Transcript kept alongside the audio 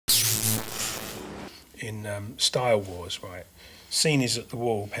in Style Wars, right? Scene is at the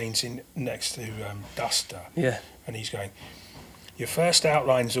wall, painting next to Duster. Yeah. And he's going, your first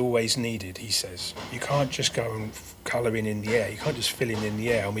outline's always needed, he says. You can't just go and colour in the air. You can't just fill in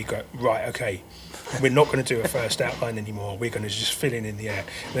the air. And we go, right, okay, we're not going to do a first outline anymore. We're going to just fill in the air.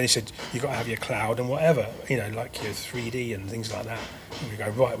 And then he said, you've got to have your cloud and whatever, you know, like your 3D and things like that. And we go,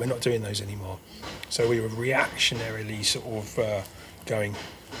 right, we're not doing those anymore. So we were reactionarily sort of going,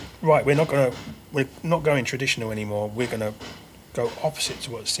 right, we're not going traditional anymore. We're going to go opposite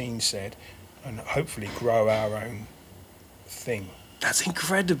to what Scene said and hopefully grow our own thing. That's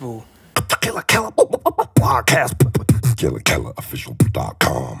incredible. Killa Kela Podcast.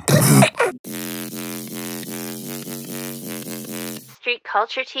 KillaKelaOfficial.com. Street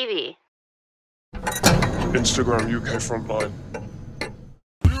Culture TV. Instagram UK Frontline.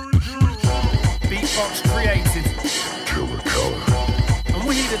 Beatbox created. Killa Kela. And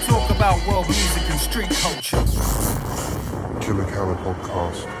we're here to talk about world music and street culture. Killa Kela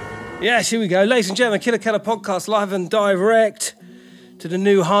Podcast. Yes, here we go. Ladies and gentlemen, Killa Kela Podcast live and direct to the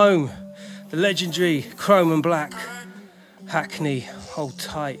new home, the legendary Chrome and Black, Hackney, hold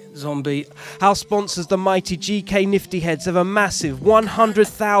tight, Zombie. Our sponsors, the mighty GK Nifty Heads, have a massive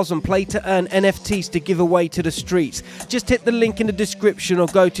 100,000 play-to-earn NFTs to give away to the streets. Just hit the link in the description or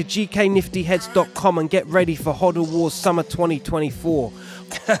go to gkniftyheads.com and get ready for Hodl Wars Summer 2024.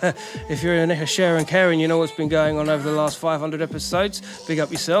 If you're in a share and care and you know what's been going on over the last 500 episodes, big up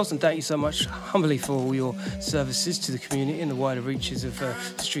yourselves and thank you so much humbly for all your services to the community and the wider reaches of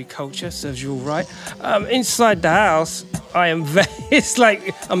street culture. Serves you all right. Inside the house, I am it's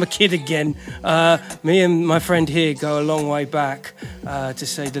like I'm a kid again. Me and my friend here go a long way back, to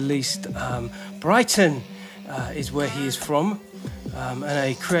say the least. Brighton is where he is from, and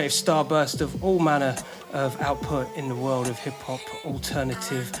a creative starburst of all manner of output in the world of hip-hop,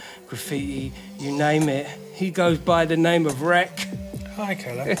 alternative, graffiti, you name it. He goes by the name of REQ. Hi,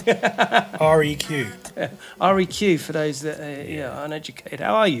 Killa. REQ. REQ, for those that are uneducated.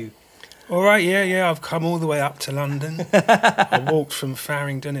 How are you? All right, yeah, I've come all the way up to London. I walked from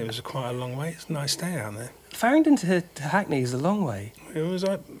Farringdon. It was quite a long way. It's a nice day out there. Farringdon to Hackney is a long way. It was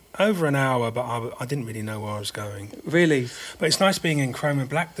over an hour, but I didn't really know where I was going. Really? But it's nice being in Chrome and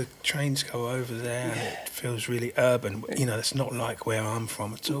Black. The trains go over there and it feels really urban. You know, it's not like where I'm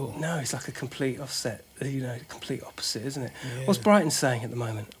from at all. No, it's like a complete offset, complete opposite, isn't it? Yeah. What's Brighton saying at the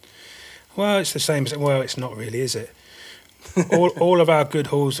moment? Well, it's the same as, well, it's not really, is it? all of our good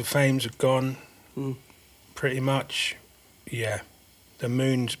halls of fames have gone, pretty much, yeah. The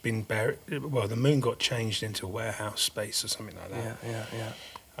moon's been buried. Well, the moon got changed into warehouse space or something like that. Yeah.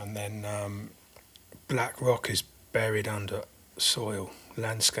 And then Black Rock is buried under soil,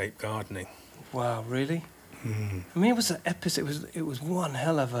 landscape gardening. Wow, really? I mean, it was an episode. It was one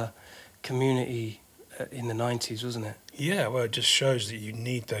hell of a community in the 90s, wasn't it? Yeah, well, it just shows that you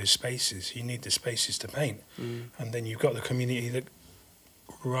need those spaces. You need the spaces to paint, and then you've got the community that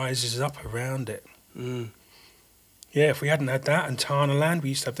rises up around it. Yeah, if we hadn't had that and Tana Land, we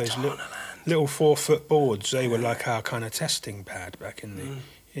used to have those little 4-foot boards. They were like our kind of testing pad back in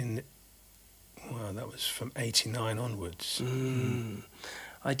the well, that was from 89 onwards.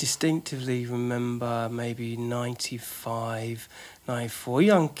 I distinctively remember maybe 95, 94.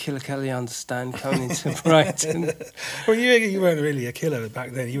 Young Killa Kela, you understand, coming into Brighton. Well, you weren't really a killer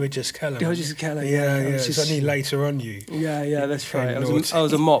back then. You were just Kela. I was just a Kela. Yeah. It's only later on you. Yeah, that's right. I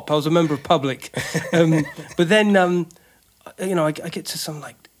was a mop. I was a member of public. But then, I get to some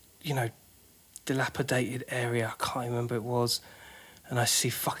dilapidated area. I can't remember it was. And I see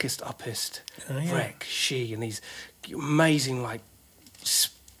Fuckest Uppest, REQ, She, and these amazing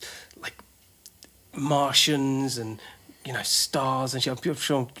Martians and stars and shit. I'm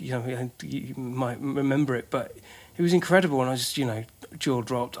sure you might remember it, but it was incredible. And I just jaw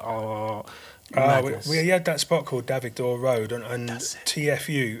dropped. We had that spot called Davigdor Road and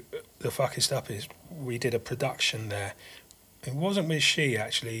TFU, the Fuckest Uppest. We did a production there. It wasn't with She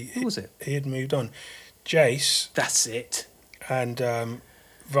actually. Who was it? He had moved on. Jace. That's it. And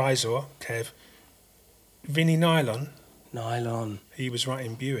Visor, Kev, Vinny Nylon. He was right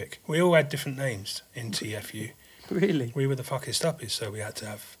in Buick. We all had different names in TFU. Really? We were the Fuckest Uppies, so we had to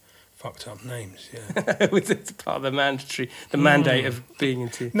have fucked up names, yeah. It's part of the mandate of being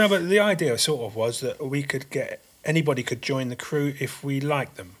into... No, but the idea sort of was that anybody could join the crew if we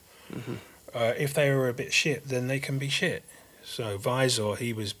liked them. If they were a bit shit, then they can be shit. So Visor,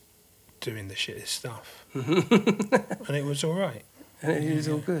 he was doing the shittest stuff. And it was all right. And it was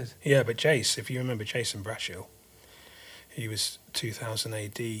all good. Yeah, but Jace, if you remember Jason Brashill, he was 2000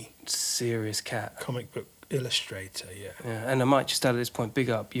 AD. Serious cat. Comic book illustrator, yeah. And I might just add at this point, big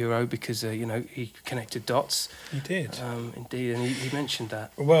up Euro, because, he connected dots. He did. Indeed, and he mentioned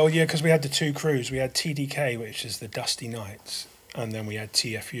that. Well, yeah, because we had the two crews. We had TDK, which is the Dusty Nights, and then we had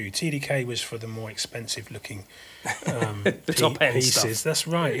TFU. TDK was for the more expensive-looking the top-end pieces. stuff. That's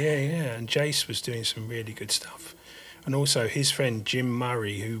right, yeah. And Jace was doing some really good stuff. And also his friend Jim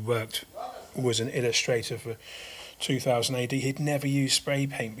Murray, who was an illustrator for 2000 AD. He'd never used spray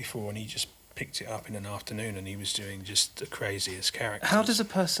paint before, and he just picked it up in an afternoon, and he was doing just the craziest characters. How does a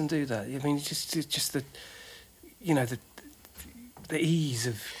person do that? I mean, just the ease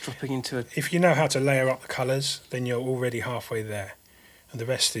of dropping into a... If you know how to layer up the colours, then you're already halfway there, and the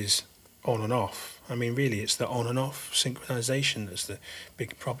rest is on and off. I mean, really, it's the on and off synchronisation that's the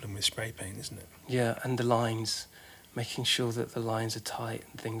big problem with spray paint, isn't it? Yeah, and the lines, making sure that the lines are tight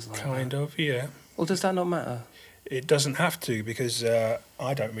and things like that. Kind of, yeah. Or does that not matter? It doesn't have to, because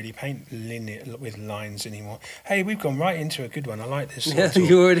I don't really paint linear with lines anymore. Hey, we've gone right into a good one. I like this. Yeah,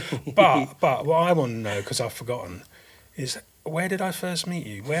 you already... But what I want to know, because I've forgotten, is where did I first meet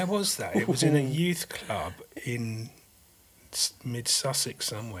you? Where was that? It was in a youth club in mid-Sussex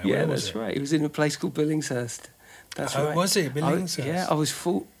somewhere. Yeah, Where was that's it? right. It was in a place called Billingshurst. That's right. Was it Billingshurst? I was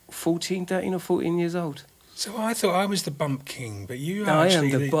 13 or 14 years old. So I thought I was the bump king, but you I am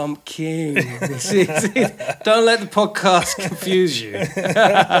the bump king. This is it. Don't let the podcast confuse you.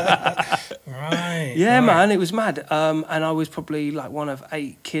 Right. Yeah, right. man, it was mad. And I was probably like one of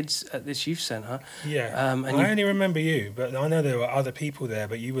 8 kids at this youth centre. Yeah. And I only remember you, but I know there were other people there,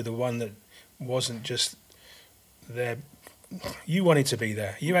 but you were the one that wasn't just there. You wanted to be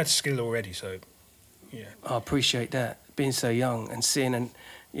there. You had skill already, so yeah. I appreciate that, being so young and seeing a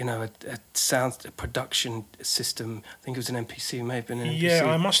production system. I think it was an MPC, it may have been an MPC.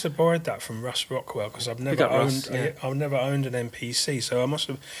 Yeah, I must have borrowed that from Russ Rockwell, because I've never owned an MPC, so I must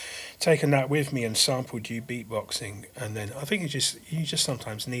have taken that with me and sampled you beatboxing, and then I think you just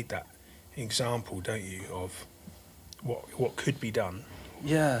sometimes need that example, don't you, of what could be done.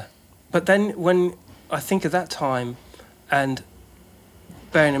 Yeah, but then when I think of that time, and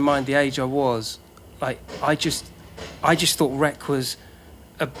bearing in mind the age I was, like I just thought REQ was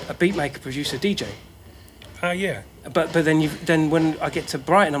a beat maker, producer, DJ. Yeah. But then when I get to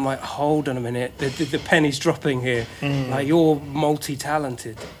Brighton, I'm like, hold on a minute, the penny's dropping here. Like, you're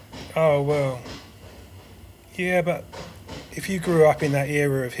multi-talented. Oh, well, yeah, but if you grew up in that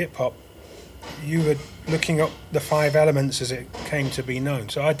era of hip-hop, you were looking up the 5 elements as it came to be known.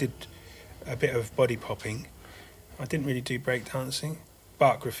 So I did a bit of body popping. I didn't really do breakdancing,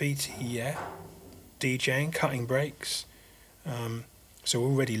 but graffiti, yeah. DJing, cutting breaks. So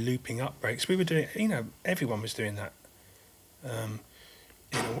already looping up breaks. We were doing, everyone was doing that.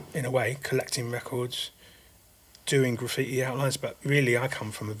 In a way, collecting records, doing graffiti outlines, but really I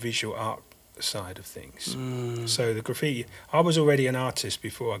come from a visual art side of things. So the graffiti, I was already an artist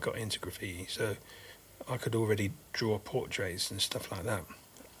before I got into graffiti, so I could already draw portraits and stuff like that.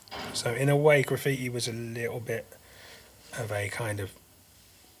 So in a way, graffiti was a little bit of a kind of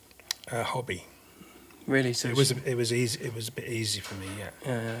a hobby. Really? So it was easy. It was a bit easy for me,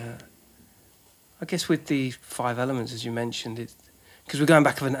 yeah. I guess with the 5 elements, as you mentioned, because we're going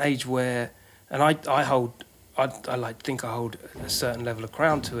back of an age where, and I like to think I hold a certain level of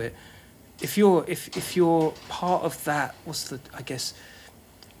crown to it. If you're part of that,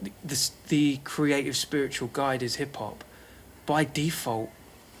 the creative spiritual guide is hip hop. By default,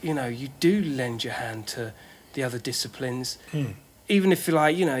 you do lend your hand to the other disciplines, even if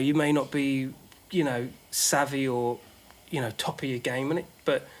you may not be savvy or top of your game in it,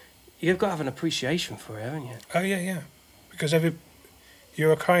 but you've got to have an appreciation for it, haven't you? Oh yeah, because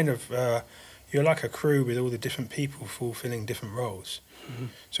you're a kind of you're like a crew with all the different people fulfilling different roles.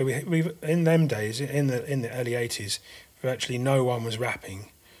 So we in them days, in the early 80s, virtually no one was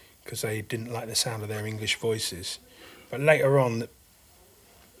rapping because they didn't like the sound of their English voices. But later on,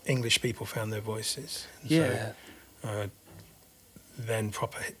 English people found their voices. Yeah. So, then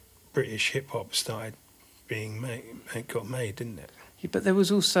proper British hip hop started being got made, didn't it? Yeah, but there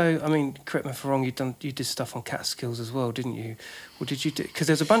was also, correct me if I'm wrong, you did stuff on Catskills as well, didn't you? Or did you do? Because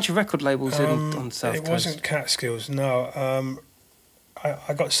there's a bunch of record labels on the South Coast. It wasn't Catskills, no.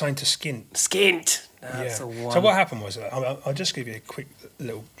 I got signed to Skint. Skint. That's the one. So what happened was, I'll just give you a quick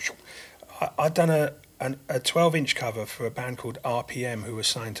little. I'd done a 12-inch cover for a band called RPM, who was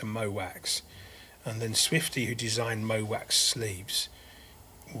signed to Mo Wax, and then Swifty, who designed Mo Wax sleeves,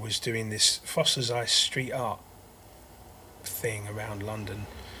 was doing this Foster's Ice street art thing around London,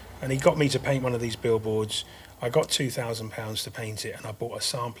 and he got me to paint one of these billboards. I got £2,000 to paint it, and I bought a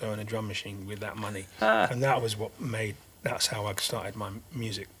sampler and a drum machine with that money, and that's how I started my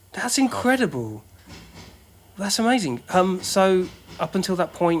music. That's incredible. That's amazing. So up until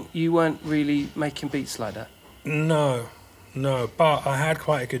that point, you weren't really making beats like that? No, but I had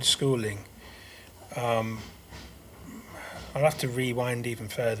quite a good schooling. I'll have to rewind even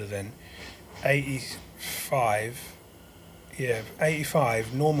further then. 85,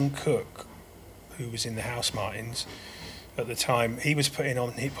 Norman Cook, who was in the House Martins at the time, he was putting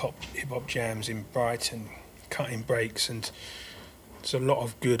on hip hop jams in Brighton, cutting breaks, and there's a lot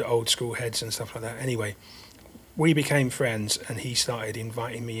of good old school heads and stuff like that. Anyway, we became friends, and he started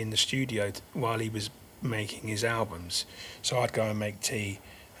inviting me in the studio while he was making his albums. So I'd go and make tea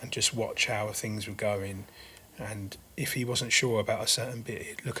and just watch how things were going, and if he wasn't sure about a certain bit,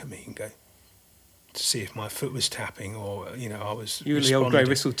 he'd look at me and go to see if my foot was tapping, or I was. You were the old grey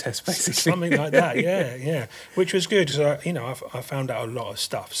whistle test, basically. Something like that, yeah. Which was good, because I found out a lot of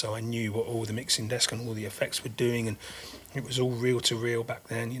stuff, so I knew what all the mixing desk and all the effects were doing, and it was all reel to reel back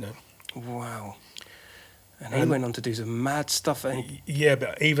then, Wow. And he went on to do some mad stuff. Yeah,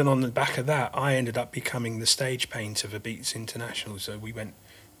 but even on the back of that, I ended up becoming the stage painter for Beats International. So we went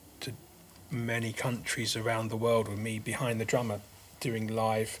to many countries around the world with me behind the drummer doing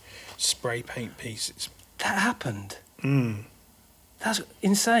live spray paint pieces. That happened? That's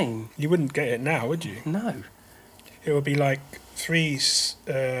insane. You wouldn't get it now, would you? No. It would be like 3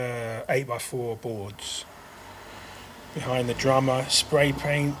 8x4 boards behind the drummer, spray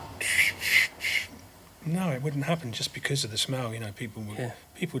paint. No, it wouldn't happen just because of the smell.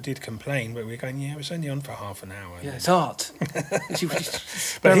 People did complain, but we were going, it was only on for half an hour. Yeah, it's art. It's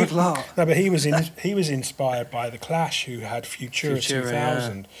experimental art. No, but he was inspired by the Clash, who had Futura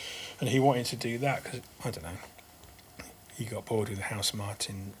 2000, and he wanted to do that because I don't know. He got bored with the House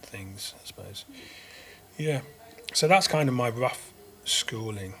Martin things, I suppose. Yeah, so that's kind of my rough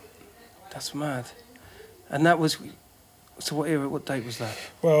schooling. That's mad. And that was, so what era? What date was that?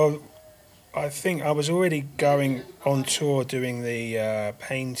 Well, I think I was already going on tour doing the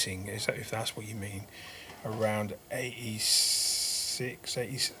painting, if that's what you mean, around 86,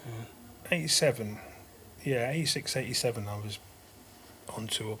 87. Yeah, 86, 87 I was on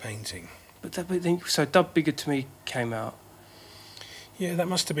tour painting. So Dub Bigger To Me came out. Yeah, that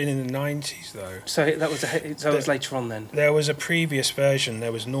must have been in the 90s though. So it was later on then? There was a previous version.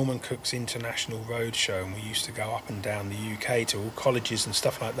 There was Norman Cook's International Roadshow, and we used to go up and down the UK to all colleges and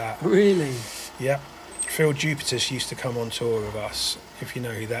stuff like that. Really? Yeah. Phil Jupitus used to come on tour with us, if you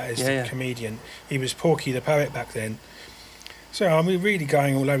know who that is, the comedian. He was Porky the Poet back then. So I'm really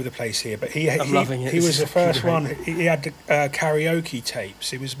going all over the place here, but I'm loving it. He was the first one. He had the karaoke tapes.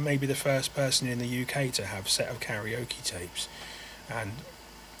 He was maybe the first person in the UK to have a set of karaoke tapes. And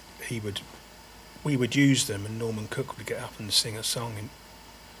we would use them, and Norman Cook would get up and sing a song in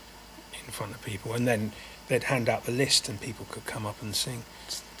front of people, and then they'd hand out the list and people could come up and sing.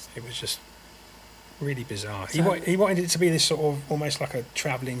 It was just really bizarre. He wanted it to be this sort of almost like a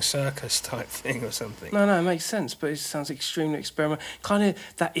travelling circus type thing or something. No, it makes sense, but it sounds extremely experimental. Kind of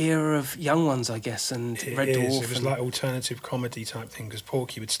that era of Young Ones, I guess, and Red Dwarf. It was like alternative comedy type thing, because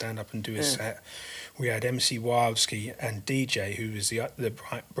Porky would stand up and do a set. We had MC Wildski and DJ, who was the other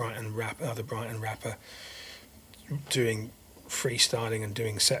Brighton rapper, doing freestyling and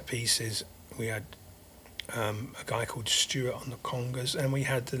doing set pieces. We had a guy called Stuart on the congas, and we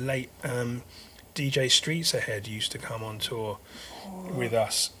had the late DJ Streets Ahead used to come on tour with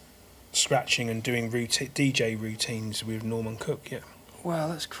us, scratching and doing DJ routines with Norman Cook. Yeah. Wow,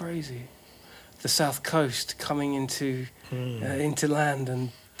 that's crazy. The South Coast coming into land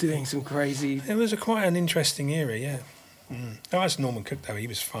and doing some crazy. It was quite an interesting era, yeah. That's Norman Cook though. He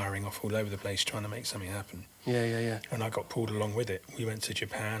was firing off all over the place trying to make something happen. Yeah. And I got pulled along with it. We went to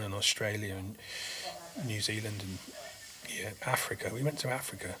Japan and Australia and New Zealand and Africa. We went to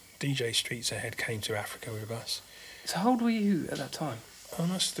Africa. DJ Streets Ahead came to Africa with us. So how old were you at that time? I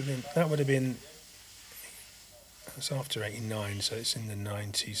must have been. That would have been. It's after '89, so it's in the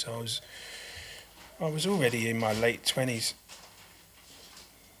 '90s. I was already in my late 20s.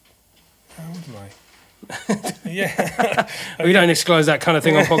 How old am I? Yeah. We don't disclose that kind of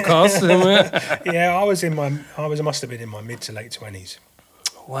thing on podcasts. Yeah, I must have been in my mid to late 20s.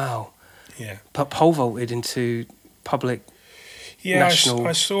 Wow. Yeah. But pole vaulted into public. Yeah, national.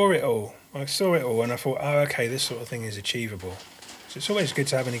 I saw it all. And I thought, okay, this sort of thing is achievable. So it's always good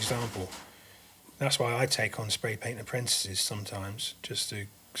to have an example. That's why I take on spray paint apprentices sometimes,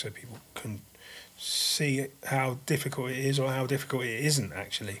 so people can see how difficult it is or how difficult it isn't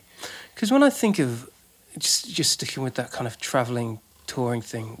actually. Because when I think of just sticking with that kind of travelling, touring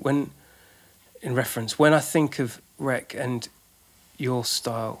thing, when I think of REQ and your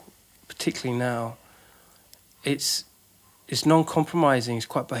style, particularly now, it's non-compromising. It's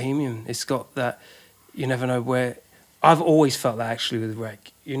quite bohemian. It's got that. you never know where. I've always felt that actually with REQ.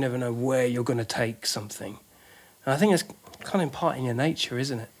 You never know where you're going to take something. And I think it's kind of in part in your nature,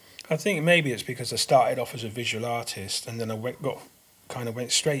 isn't it? I think maybe it's because I started off as a visual artist and then I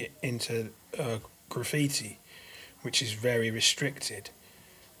went straight into graffiti, which is very restricted.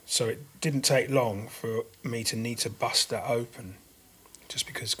 So it didn't take long for me to need to bust that open, just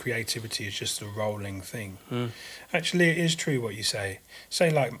because creativity is just a rolling thing. Actually, it is true what you say. Say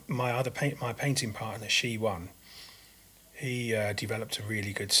like my painting partner, She1, he developed a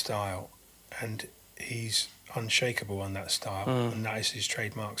really good style, and he's unshakable on that style, and that is his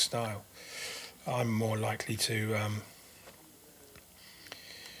trademark style. I'm more likely to,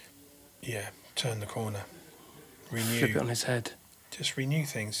 turn the corner, renew. Flip it on his head. Just renew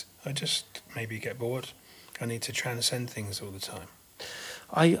things. I just maybe get bored. I need to transcend things all the time.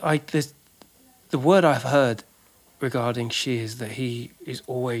 The word I've heard regarding She is that he is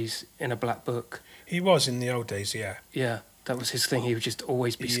always in a black book. He was in the old days, yeah. Yeah, that was his thing. He would just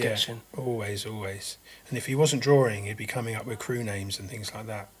always be sketching. Always. And if he wasn't drawing, he'd be coming up with crew names and things like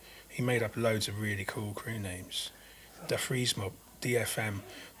that. He made up loads of really cool crew names. The Freeze Mob, DFM,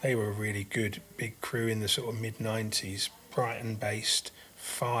 they were a really good big crew in the sort of mid-90s. Brighton based.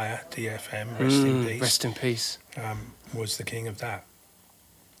 Fire, DFM, rest in peace. Rest in peace. Was the king of that.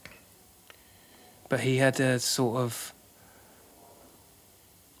 But he had a sort of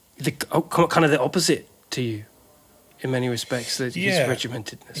kind of the opposite to you in many respects. His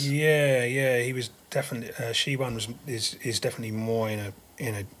regimentedness. Yeah. He was definitely. She1 is definitely more in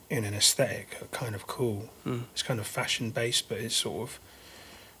an aesthetic, kind of cool. It's kind of fashion based, but it's sort of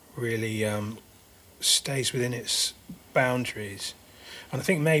really stays within its boundaries. And I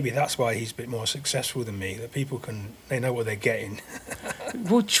think maybe that's why he's a bit more successful than me. That they know what they're getting.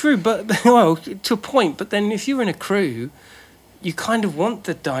 Well, true, but to a point. But then, if you're in a crew, you kind of want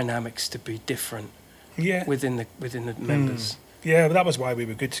the dynamics to be different. Yeah. Within the members. Yeah, but that was why we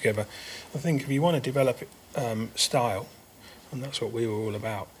were good together. I think if you want to develop style, and that's what we were all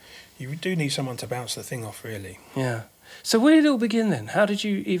about, you do need someone to bounce the thing off, really. Yeah. So where did it all begin then? How did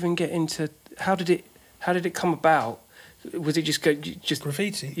you even get into? How did it come about? Was it just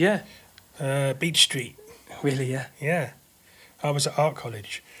graffiti? Yeah. Beach Street. Really? Yeah. Yeah. I was at art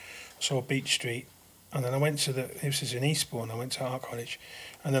college. I saw Beach Street, and then I went to this is in Eastbourne. I went to art college,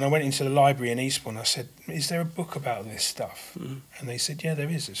 and then I went into the library in Eastbourne. I said, "Is there a book about this stuff?" And they said, "Yeah, there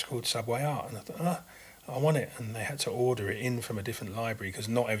is. It's called Subway Art." And I thought, I want it. And they had to order it in from a different library because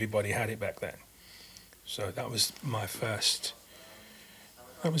not everybody had it back then. So that was my first.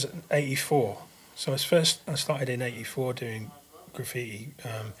 That was '84. So I started in '84 doing graffiti.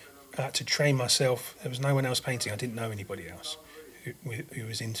 I had to train myself. There was no one else painting. I didn't know anybody else who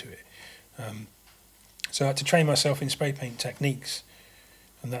was into it. So I had to train myself in spray paint techniques.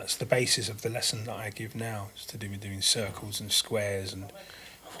 And that's the basis of the lesson that I give now. It's to do with doing circles and squares and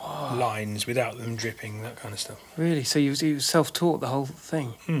lines without them dripping, that kind of stuff. Really? So you was self-taught the whole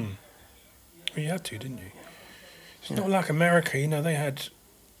thing? Well, you had to, didn't you? It's not like America,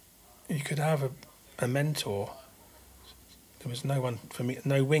 you could have a mentor. There was no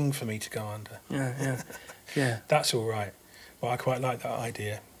wing for me to go under. Yeah. That's all right. But I quite like that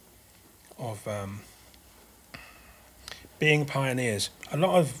idea of being pioneers. A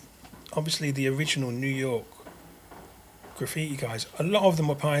lot of, obviously, the original New York graffiti guys, a lot of them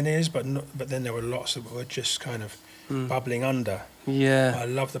were pioneers, but then there were lots that were just kind of bubbling under. Yeah. I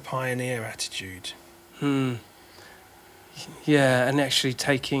love the pioneer attitude. Yeah, and actually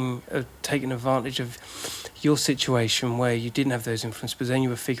taking advantage of your situation where you didn't have those influences, but then you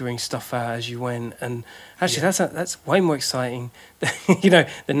were figuring stuff out as you went. And actually, that's way more exciting,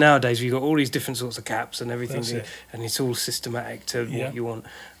 than nowadays. Where you've got all these different sorts of caps and everything, and it's all systematic to what you want.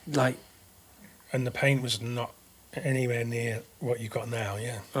 And the paint was not anywhere near what you've got now.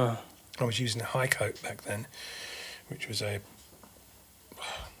 Yeah, I was using a high coat back then, which was a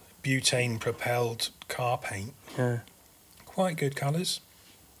butane propelled car paint. Yeah. Quite good colours,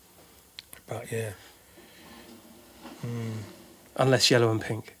 but yeah. Unless yellow and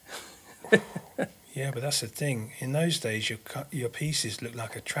pink. Yeah, but that's the thing. In those days, your pieces looked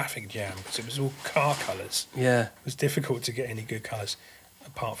like a traffic jam because it was all car colours. Yeah. It was difficult to get any good colours,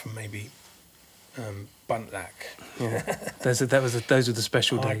 apart from maybe Buntlack. Yeah, those were the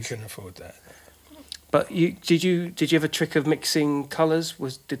special days. I couldn't afford that. But did you have a trick of mixing colours?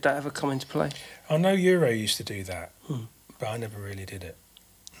 Did that ever come into play? I know Euro used to do that, but I never really did it.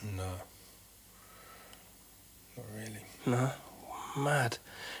 No, not really. No, mad.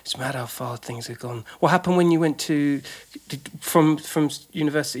 It's mad how far things have gone. What happened when you went from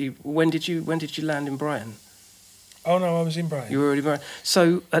university? When did you land in Brighton? Oh no, I was in Brighton. You were already Brighton.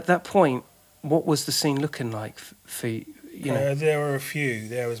 So at that point, what was the scene looking like for you know? There were a few.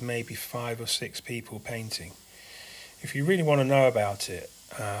 There was maybe 5 or 6 people painting. If you really want to know about it,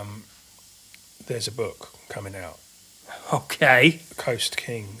 there's a book coming out. Okay. Coast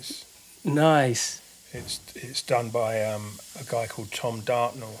Kings. Nice. It's done by a guy called Tom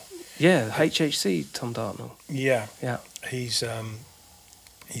Dartnell. Yeah, HHC Tom Dartnell. Yeah. Yeah. He's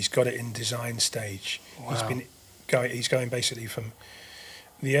got it in design stage. Wow. He's going basically from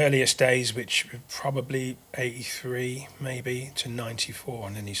the earliest days, which were probably 83 maybe, to 94,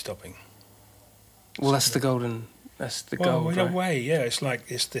 and then he's stopping. Well, that's the golden. That's the gold. Well, in right? a way, yeah. It's like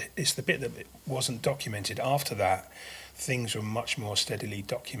it's the bit that wasn't documented. After that, things were much more steadily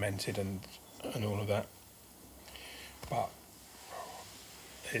documented and all of that. But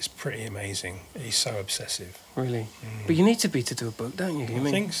it's pretty amazing. He's so obsessive. Really, but you need to be to do a book, don't you? I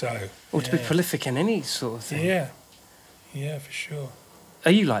think so. Or to be prolific in any sort of thing. Yeah, for sure.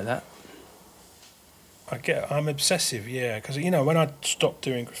 Are you like that? I'm obsessive, yeah, because when I stopped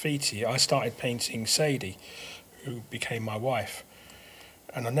doing graffiti, I started painting Sadie, who became my wife,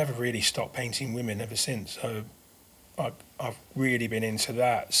 and I never really stopped painting women ever since. So I've really been into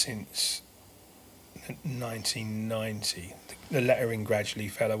that since 1990. The lettering gradually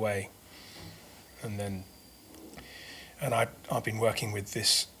fell away, and I've been working with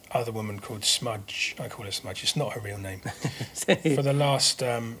this other woman called Smudge. I call her Smudge. It's not her real name. For the last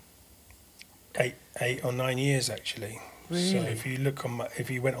 8 or 9 years, actually. Really? So if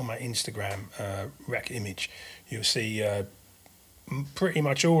you went on my Instagram REQ image, you'll see pretty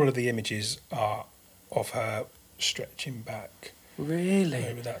much all of the images are of her stretching back. Really?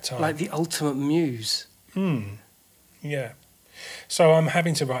 Over that time. Like the ultimate muse. Yeah. So I'm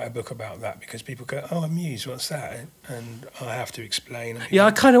having to write a book about that because people go, "Oh, a muse, what's that?" And I have to explain. Yeah,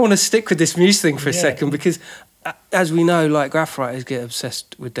 I kind of want to stick with this muse thing for a Yeah. second because, as we know, like graph writers get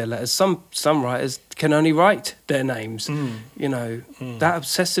obsessed with their letters. Some writers can only write their names. That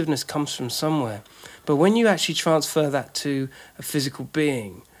obsessiveness comes from somewhere. But when you actually transfer that to a physical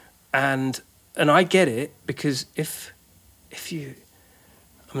being, and I get it because if you,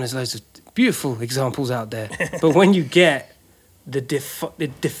 there's loads of beautiful examples out there, but when you get the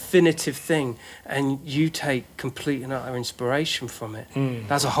definitive thing and you take complete and utter inspiration from it,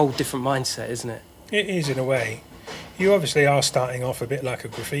 that's a whole different mindset, isn't it? It is, in a way. You obviously are starting off a bit like a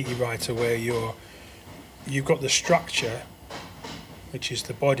graffiti writer, where you've got the structure, which is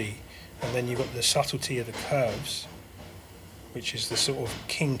the body, and then you've got the subtlety of the curves, which is the sort of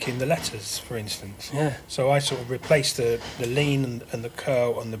kink in the letters, for instance. Yeah. So I sort of replaced the lean and the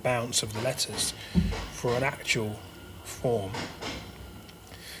curl and the bounce of the letters for an actual form.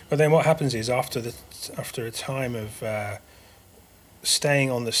 But then what happens is after a time of staying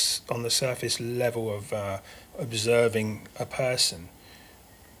on the surface level of observing a person,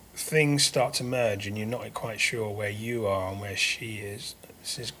 things start to merge and you're not quite sure where you are and where she is.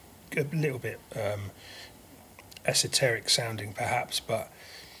 This is a little bit esoteric sounding perhaps, but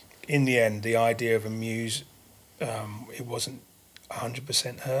in the end the idea of a muse, it wasn't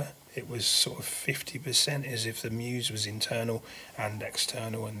 100% her. It was sort of 50%, as if the muse was internal and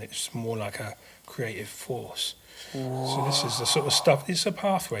external, and it's more like a creative force. Whoa. So this is the sort of stuff. It's a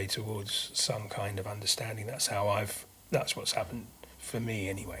pathway towards some kind of understanding. That's what's happened for me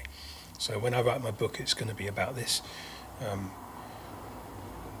anyway. So when I write my book, it's going to be about this.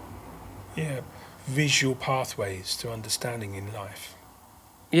 Visual pathways to understanding in life.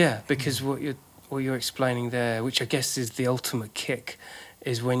 Yeah, because what you're explaining there, which I guess is the ultimate kick,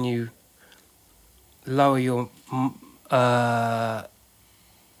 is when you lower your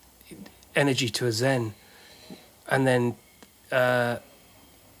energy to a zen, and then the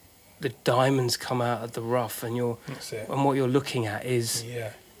diamonds come out of the rough, and what you're looking at is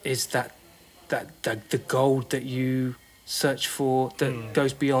that the gold that you search for that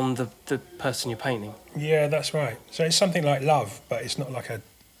goes beyond the person you're painting. Yeah, that's right. So it's something like love, but it's not like a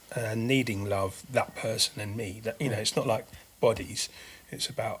needing love, that person and me. That it's not like bodies. It's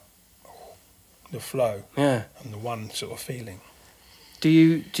about the flow and the one sort of feeling. Do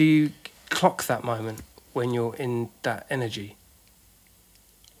you clock that moment when you're in that energy?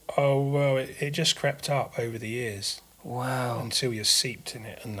 Oh, well, it just crept up over the years. Wow. Until you're seeped in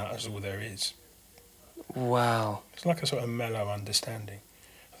it, and that's all there is. Wow. It's like a sort of mellow understanding.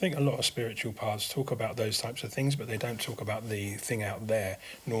 I think a lot of spiritual paths talk about those types of things, but they don't talk about the thing out there.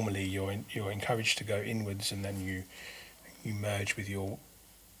 Normally you're encouraged to go inwards, and then you merge with your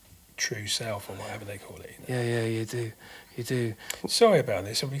true self, or whatever they call it. Yeah, you do. Sorry about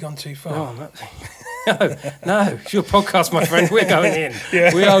this. Have we gone too far? No, I'm not. No, it's your podcast, my friend. We're going in.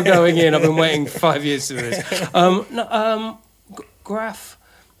 We are going in. I've been waiting 5 years to do this. Graff,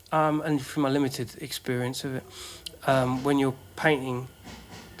 and from my limited experience of it, when you're painting,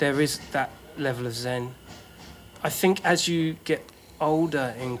 there is that level of zen. I think as you get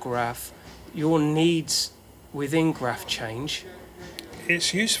older in Graff, your needs within Graff change.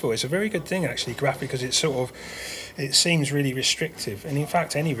 It's useful. It's a very good thing, actually, Graff, because it seems really restrictive. And in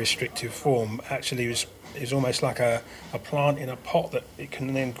fact, any restrictive form actually is almost like a plant in a pot that it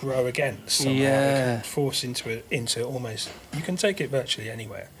can then grow again somehow. Yeah. It can force into almost, you can take it virtually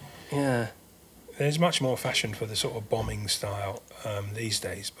anywhere. Yeah. There's much more fashion for the sort of bombing style these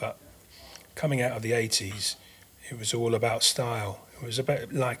days, but coming out of the 80s, it was all about style. It was a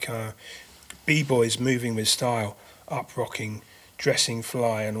bit like b-boys moving with style, up-rocking, dressing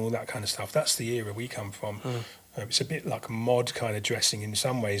fly and all that kind of stuff. That's the era we come from. It's a bit like mod kind of dressing in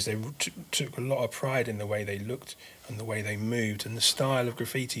some ways. They took a lot of pride in the way they looked and the way they moved, and the style of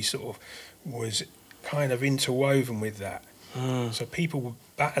graffiti sort of was kind of interwoven with that. So people were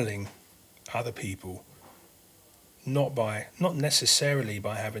battling other people, not necessarily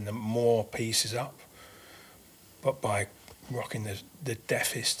by having the more pieces up, but by rocking the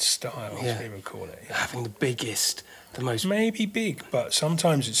deafest style, as we would call it. Having the biggest, the most... Maybe big, but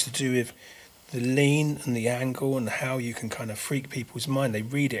sometimes it's to do with the lean and the angle and how you can kind of freak people's mind. They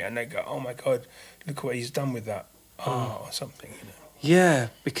read it and they go, oh my God, look what he's done with that art or something, you know. Yeah,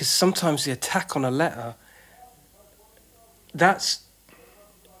 because sometimes the attack on a letter, that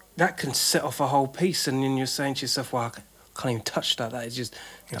can set off a whole piece, and then you're saying to yourself, well, I can't even touch that. That is just...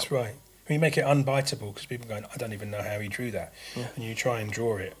 That's right. You make it unbiteable because people go, I don't even know how he drew that. Yeah. And you try and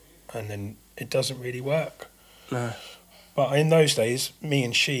draw it and then it doesn't really work. No. But in those days, me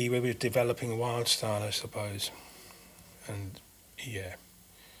and we were developing a wild style, I suppose. And yeah,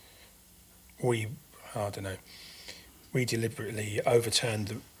 we deliberately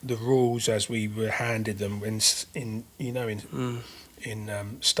overturned the rules as we were handed them in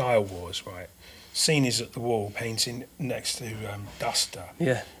Style Wars, right? Scene is at the wall, painting next to Duster.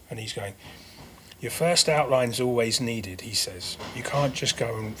 Yeah. And he's going, your first outline's always needed, he says. You can't just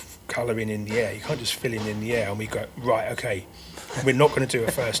go and colour in the air. You can't just fill in the air. And we go, right, okay, we're not going to do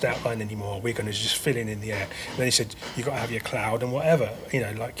a first outline anymore. We're going to just fill in the air. And then he said, you've got to have your cloud and whatever,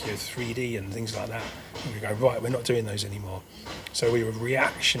 like your 3D and things like that. And we go, right, we're not doing those anymore. So we were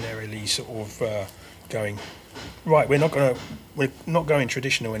reactionarily sort of going, right, we're not going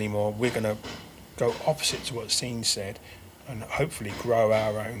traditional anymore. We're going to go opposite to what Scene said and hopefully grow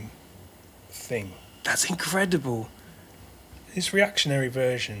our own thing. That's incredible. This reactionary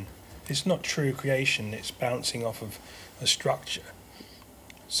version, it's not true creation, it's bouncing off of a structure.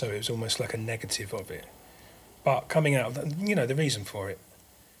 So it was almost like a negative of it. But coming out of that, the reason for it,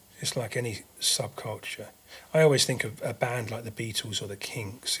 it's like any subculture. I always think of a band like the Beatles or the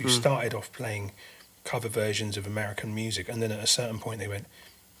Kinks, who started off playing cover versions of American music, and then at a certain point they went,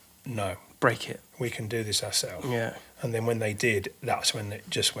 no, break it, we can do this ourselves. Yeah. And then when they did, that's when it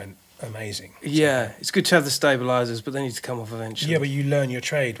just went amazing. Yeah, so, it's good to have the stabilisers, but they need to come off eventually. Yeah, but you learn your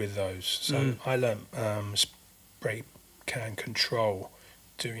trade with those. So I learned spray can control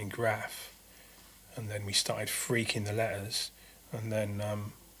doing Graff, and then we started freaking the letters, and then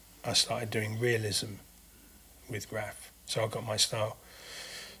I started doing realism with Graff. So I got my style,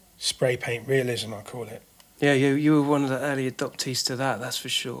 spray paint realism, I call it. Yeah, you were one of the early adoptees to that, that's for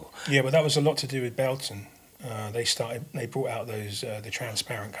sure. Yeah, but that was a lot to do with Belton. They brought out those the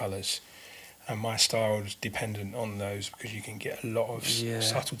transparent colours, and my style was dependent on those because you can get a lot of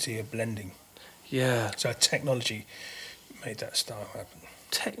subtlety of blending. Yeah. So technology made that style happen.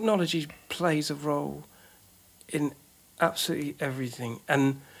 Technology plays a role in absolutely everything,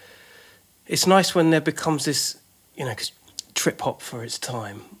 and it's nice when there becomes this, because trip hop for its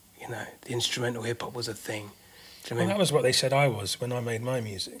time, the instrumental hip hop was a thing. Do you know what I mean? That was what they said I was when I made my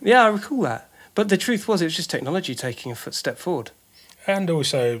music. Yeah, I recall that. But the truth was, it was just technology taking a step forward. And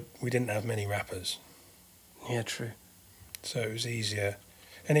also, we didn't have many rappers. Yeah, true. So it was easier.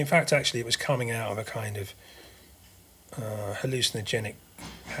 And in fact, actually, it was coming out of a kind of hallucinogenic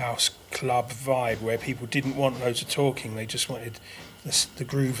house club vibe where people didn't want loads of talking. They just wanted the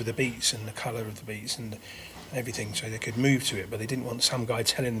groove of the beats and the colour of the beats and everything, so they could move to it, but they didn't want some guy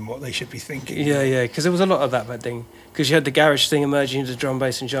telling them what they should be thinking. Yeah, because there was a lot of that back then. Because you had the garage thing emerging into drum,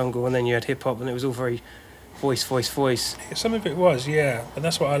 bass and jungle, and then you had hip-hop, and it was all very voice. Yeah, some of it was, yeah, and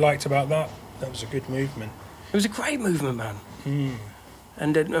that's what I liked about that. That was a good movement. It was a great movement, man.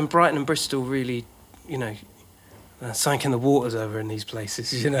 And Brighton and Bristol really, sank in the waters over in these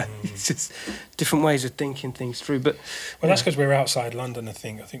places, It's just different ways of thinking things through. But that's because we're outside London, I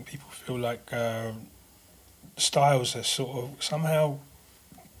think. I think people feel like styles are sort of somehow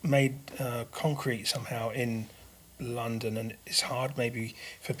made concrete somehow in London, and it's hard maybe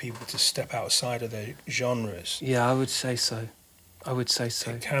for people to step outside of their genres. Yeah, I would say so.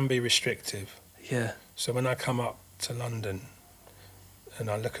 It can be restrictive. Yeah. So when I come up to London and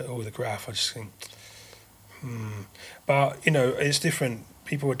I look at all the Graff, I just think, But, you know, it's different.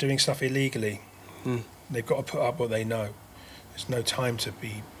 People are doing stuff illegally. They've got to put up what they know. There's no time to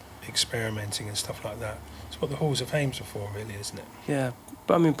be experimenting and stuff like that. It's what the Halls of Fames are for, really, isn't it? Yeah,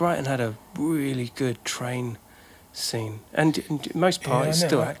 but I mean, Brighton had a really good train scene, and in most part it's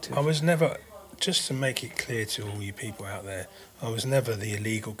still active. I was never, just to make it clear to all you people out there, I was never the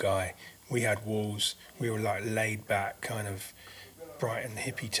illegal guy. We had walls. We were like laid back kind of Brighton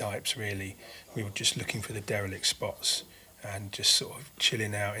hippie types, really. We were just looking for the derelict spots and just sort of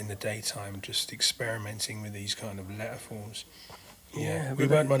chilling out in the daytime, just experimenting with these kind of letter forms. Yeah, we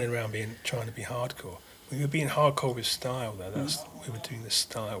weren't running around trying to be hardcore. We were being hardcore with style, though. We were doing the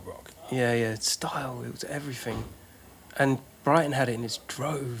style rock. Yeah, style. It was everything, and Brighton had it in its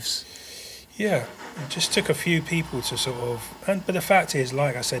droves. Yeah, it just took a few people to sort of... But the fact is,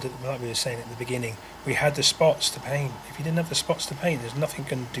 like I said, like we were saying at the beginning, we had the spots to paint. If you didn't have the spots to paint, there's nothing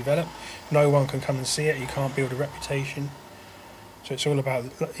can develop. No one can come and see it. You can't build a reputation. So it's all about,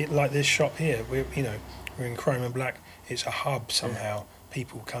 like this shop here. We're in Chrome and Black. It's a hub somehow.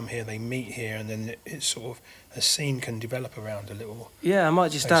 People come here, they meet here, and then it's sort of a scene can develop around a little. Yeah, I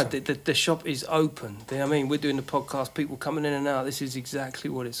might just add that the shop is open. I mean, we're doing the podcast, people coming in and out. This is exactly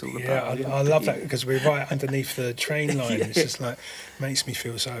what it's all about. Yeah, I love that because we're right underneath the train line. It's just like, makes me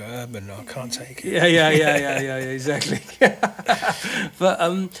feel so urban. I can't take it. Yeah, exactly.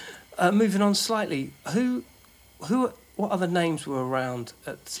 But moving on slightly, what other names were around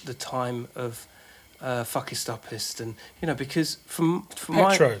at the time of Fuckistupist, and because from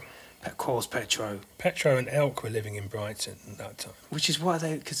Petro. Of course, Petro and Elk were living in Brighton at that time. Which is why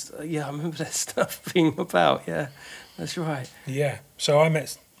I remember that stuff being about. Yeah, that's right. Yeah, so I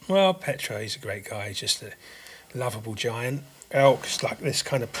met Petro. He's a great guy. He's just a lovable giant. Elk's like this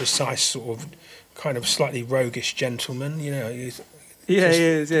kind of precise sort of, kind of slightly roguish gentleman. He's he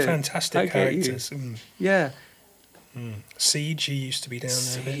is. Fantastic characters. Yeah. Siege, he used to be down there.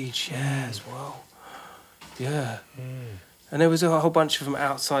 Siege, yeah, as well. Yeah. And there was a whole bunch of them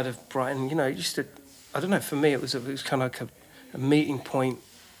outside of Brighton. I don't know, for me it was kind of like a meeting point,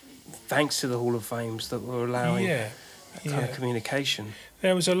 thanks to the Hall of Fames, that were allowing that kind of communication.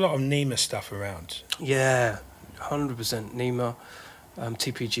 There was a lot of NEMA stuff around. Yeah, 100% NEMA,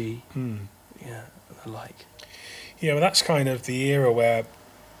 TPG, and the like. Yeah, well, that's kind of the era where,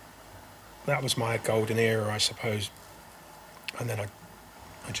 that was my golden era, I suppose. And then I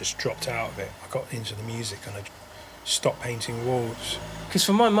just dropped out of it. I got into the music and I stopped painting walls. Because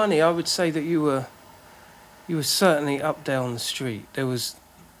for my money, I would say that you were certainly up there on the street. There was...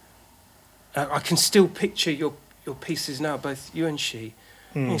 I can still picture your pieces now, both you and she.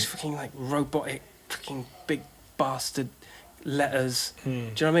 These fucking like robotic, fucking big bastard letters. Do you know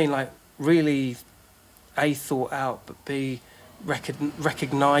what I mean? Like really A, thought out, but B,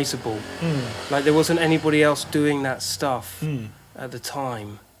 recognisable. Like there wasn't anybody else doing that stuff at the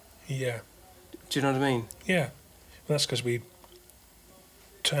time. Yeah. Do you know what I mean? Yeah. Well, that's because we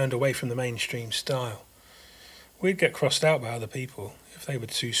turned away from the mainstream style. We'd get crossed out by other people. If they were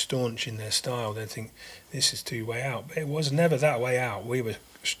too staunch in their style, they'd think, this is too way out. But it was never that way out. We were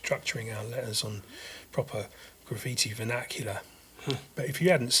structuring our letters on proper graffiti vernacular. But if you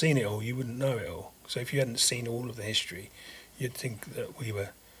hadn't seen it all, you wouldn't know it all. So if you hadn't seen all of the history, you'd think that we were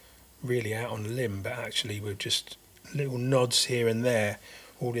really out on a limb, but actually we're just little nods here and there,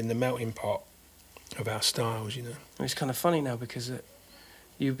 all in the melting pot of our styles, It's kind of funny now because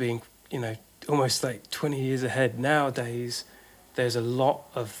you being, almost like 20 years ahead nowadays, there's a lot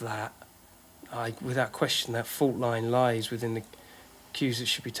of that. Without question, that fault line lies within the cues that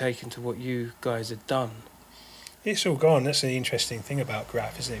should be taken to what you guys have done. It's all gone. That's the interesting thing about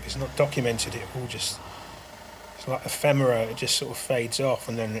Graff, isn't it? If it's not documented, it all just... It's like ephemera, it just sort of fades off,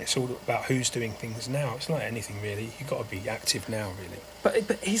 and then it's all about who's doing things now. It's like anything, really. You've got to be active now, really.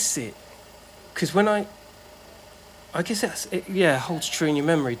 But is it? Because when I guess it holds true in your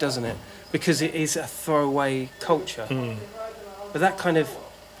memory, doesn't it? Because it is a throwaway culture. But that kind of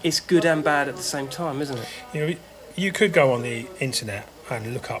is good and bad at the same time, isn't it? You could go on the internet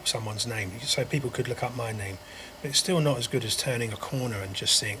and look up someone's name. So people could look up my name. But it's still not as good as turning a corner and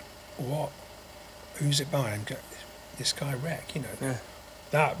just seeing, what? Who's it by? And go, this guy REQ, Yeah.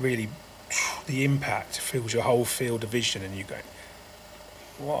 That really, the impact fills your whole field of vision, and you go,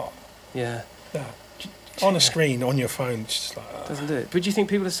 what? Yeah. That. On a screen, on your phone, it's just like... Doesn't do it. But do you think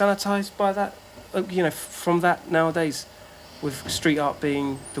people are sanitised by that? From that nowadays, with street art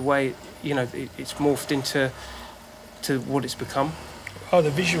being the way, it's morphed into to what it's become? Oh,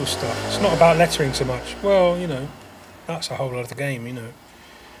 the visual stuff. It's not about lettering so much. Well, you know, that's a whole other game, you know.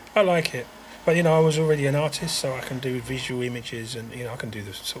 I like it. But, you know, I was already an artist, so I can do visual images and, you know, I can do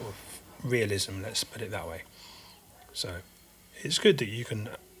the sort of realism, let's put it that way. So it's good that you can,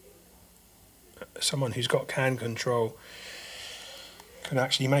 someone who's got can control can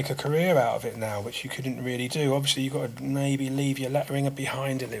actually make a career out of it now, which you couldn't really do. Obviously, you've got to maybe leave your lettering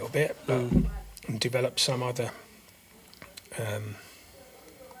behind a little bit, but and develop some other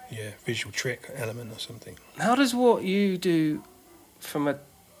visual trick element or something. How does what you do from a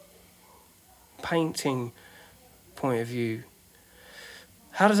painting point of view,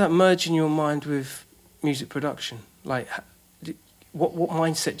 how does that merge in your mind with music production? Like, what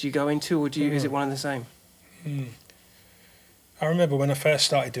mindset do you go into, or is it one and the same? I remember when I first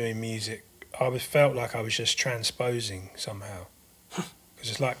started doing music, I felt like I was just transposing somehow. Because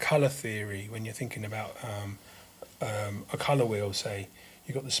it's like colour theory, when you're thinking about a colour wheel, say,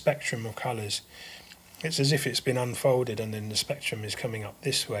 you've got the spectrum of colours. It's as if it's been unfolded and then the spectrum is coming up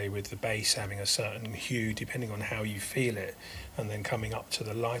this way with the base having a certain hue depending on how you feel it, and then coming up to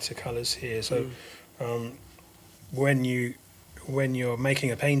the lighter colours here. So when you're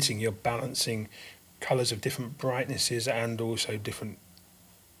making a painting, you're balancing colours of different brightnesses and also different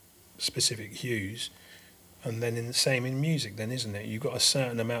specific hues. And then the same in music then, isn't it? You've got a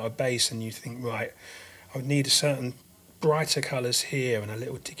certain amount of bass and you think, right, I would need a certain brighter colours here and a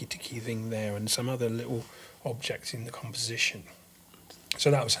little ticky thing there and some other little objects in the composition. So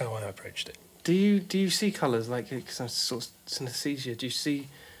that was how I approached it. Do you see colours, like some sort of synesthesia? Do you see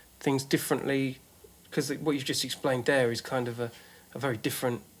things differently? Because what you've just explained there is kind of a very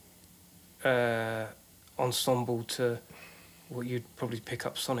different ensemble to what you'd probably pick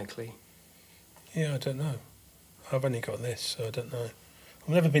up sonically. Yeah, I don't know. I've only got this, so I don't know. I've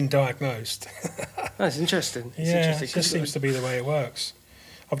never been diagnosed. That's interesting. It's yeah, interesting. it just seems to be the way it works.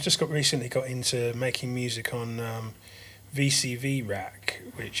 I've just recently got into making music on VCV Rack,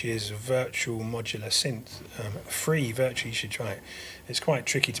 which is a virtual modular synth. Free virtual, you should try it. It's quite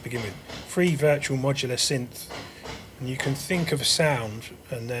tricky to begin with. Free virtual modular synth. And you can think of a sound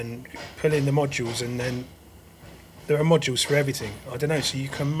and then pull in the modules, and then there are modules for everything. I don't know, so you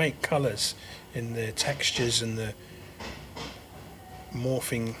can make colours in the textures and the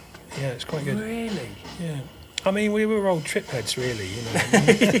morphing. Yeah, it's quite good. Really? Yeah. I mean, we were old trip heads, really, you know.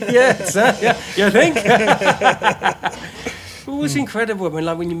 Yes, you think? Well, what's incredible, I mean,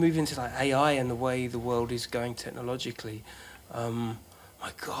 like when you move into like AI and the way the world is going technologically,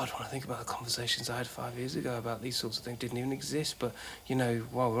 my God, when I think about the conversations I had 5 years ago about these sorts of things, didn't even exist. But, you know,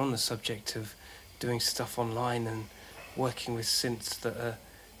 while we're on the subject of doing stuff online and working with synths that are,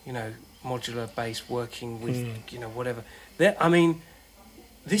 you know, modular based, working with, you know, whatever. I mean,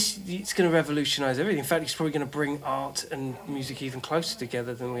 it's going to revolutionise everything. In fact, it's probably going to bring art and music even closer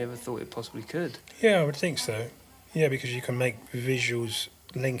together than we ever thought it possibly could. Yeah, I would think so. Yeah, because you can make visuals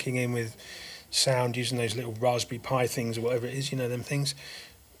linking in with sound using those little Raspberry Pi things or whatever it is, you know, them things.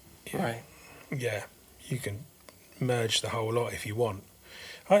 Yeah. Right. Yeah, you can merge the whole lot if you want.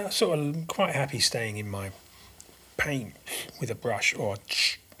 I'm sort of quite happy staying in my paint with a brush or,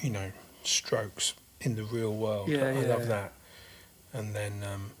 you know, strokes in the real world. Yeah, I love that. And then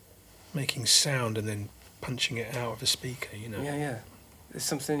making sound and then punching it out of a speaker, you know. Yeah. There's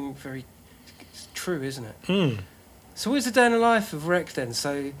something very true, isn't it? Mm. So what's the day in the life of REQ then?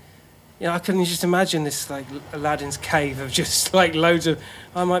 So, you know, I can just imagine this, like, Aladdin's cave of just, like, loads of,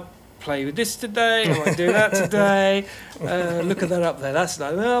 I might play with this today, I might do that today, look at that up there, that's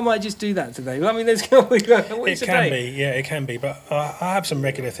nice, well, I might just do that today. I mean, there's It can be, yeah, it can be, but I have some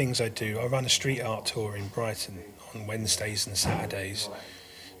regular things I do. I run a street art tour in Brighton on Wednesdays and Saturdays,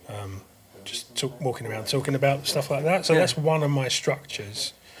 just walking around talking about stuff like that. So that's one of my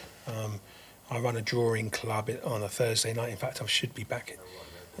structures. I run a drawing club on a Thursday night. In fact, I should be back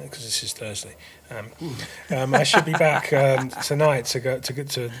because this is Thursday. I should be back tonight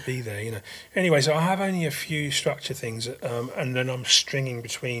to be there. You know. Anyway, so I have only a few structure things, and then I'm stringing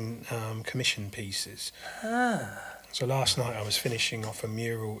between commission pieces. So last night I was finishing off a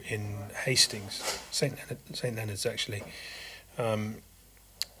mural in Hastings, St Leonard's actually, of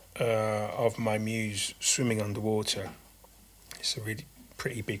my muse swimming underwater. It's a really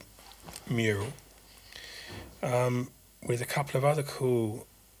pretty big mural with a couple of other cool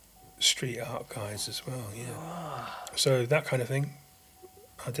street art guys as well. Yeah. So that kind of thing.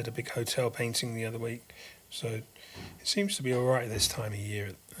 I did a big hotel painting the other week, so it seems to be all right this time of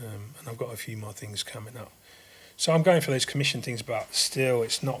year, and I've got a few more things coming up. So I'm going for those commission things, but still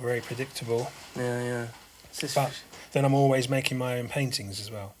it's not very predictable. Yeah. But then I'm always making my own paintings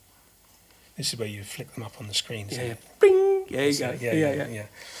as well. This is where you flick them up on the screen. Yeah, yeah. Bing! Yeah, you go. Yeah.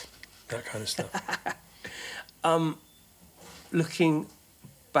 That kind of stuff. Looking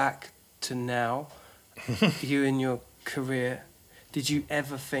back to now, you in your career, did you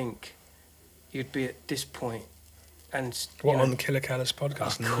ever think you'd be at this point? And What, on the Killa Kela's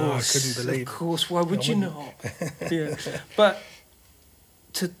podcast? Of course, I couldn't believe. Of course, why would you not? Yeah, but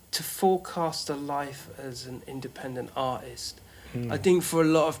to forecast a life as an independent artist, I think for a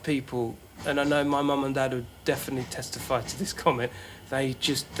lot of people, and I know my mum and dad would definitely testify to this comment. They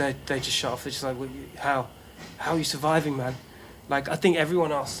just shut off. They're just like, well, how are you surviving, man? Like, I think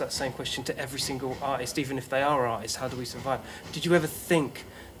everyone asks that same question to every single artist, even if they are artists. How do we survive? Did you ever think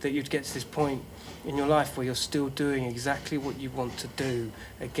that you'd get to this point in your life where you're still doing exactly what you want to do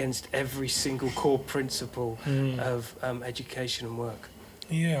against every single core principle of education and work?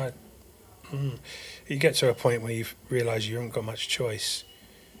 Yeah. You get to a point where you realise you haven't got much choice,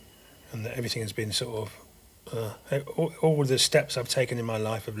 and that everything has been sort of all the steps I've taken in my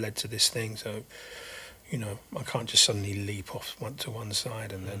life have led to this thing. So, you know, I can't just suddenly leap off to one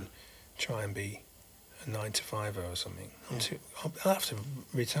side and then try and be a 9-to-5er or something. I'll have to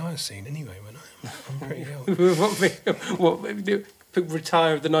retire soon anyway when I'm pretty old.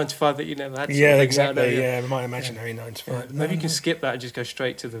 Retire the 9-to-5 that you never had. Yeah, exactly. Yeah, my imaginary 9-to-5. Maybe you can skip that and just go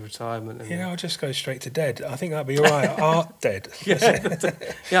straight to the retirement. Yeah, I'll just go straight to dead. I think that'd be all right. Art dead.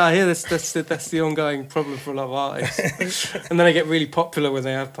 Yeah, I hear that's the ongoing problem for a lot of artists. And then they get really popular when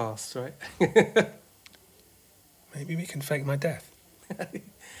they have passed, right? Maybe we can fake my death.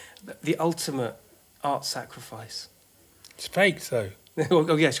 The ultimate art sacrifice. It's faked though.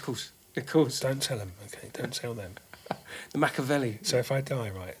 Oh yes, of course. Don't tell them. Okay, don't tell them. The Machiavelli. So if I die,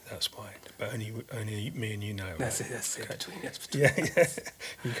 right, that's why. But only me and you know. Right? That's it. Okay. Between. Yeah.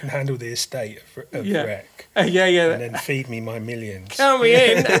 You can handle the estate of REQ. Yeah. And then feed me my millions. Count me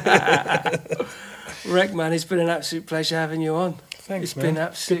in. REQ, man, it's been an absolute pleasure having you on. Thanks, man. It's been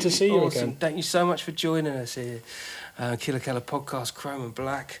absolutely good to see you awesome. again. Thank you so much for joining us here. Killa Kela Podcast, Chrome and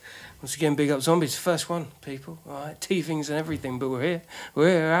Black. Once again, big up Zombies. First one, people. All right, teethings and everything, but we're here.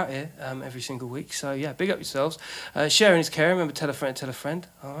 We're out here every single week. So, yeah, big up yourselves. Sharing is caring. Remember, tell a friend.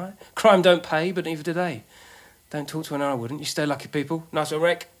 All right. Crime don't pay, but neither do they. Don't talk to anyone I wouldn't. You stay lucky, people. Nice one,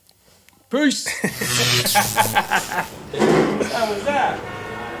 REQ. Peace. How was that?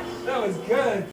 That was good.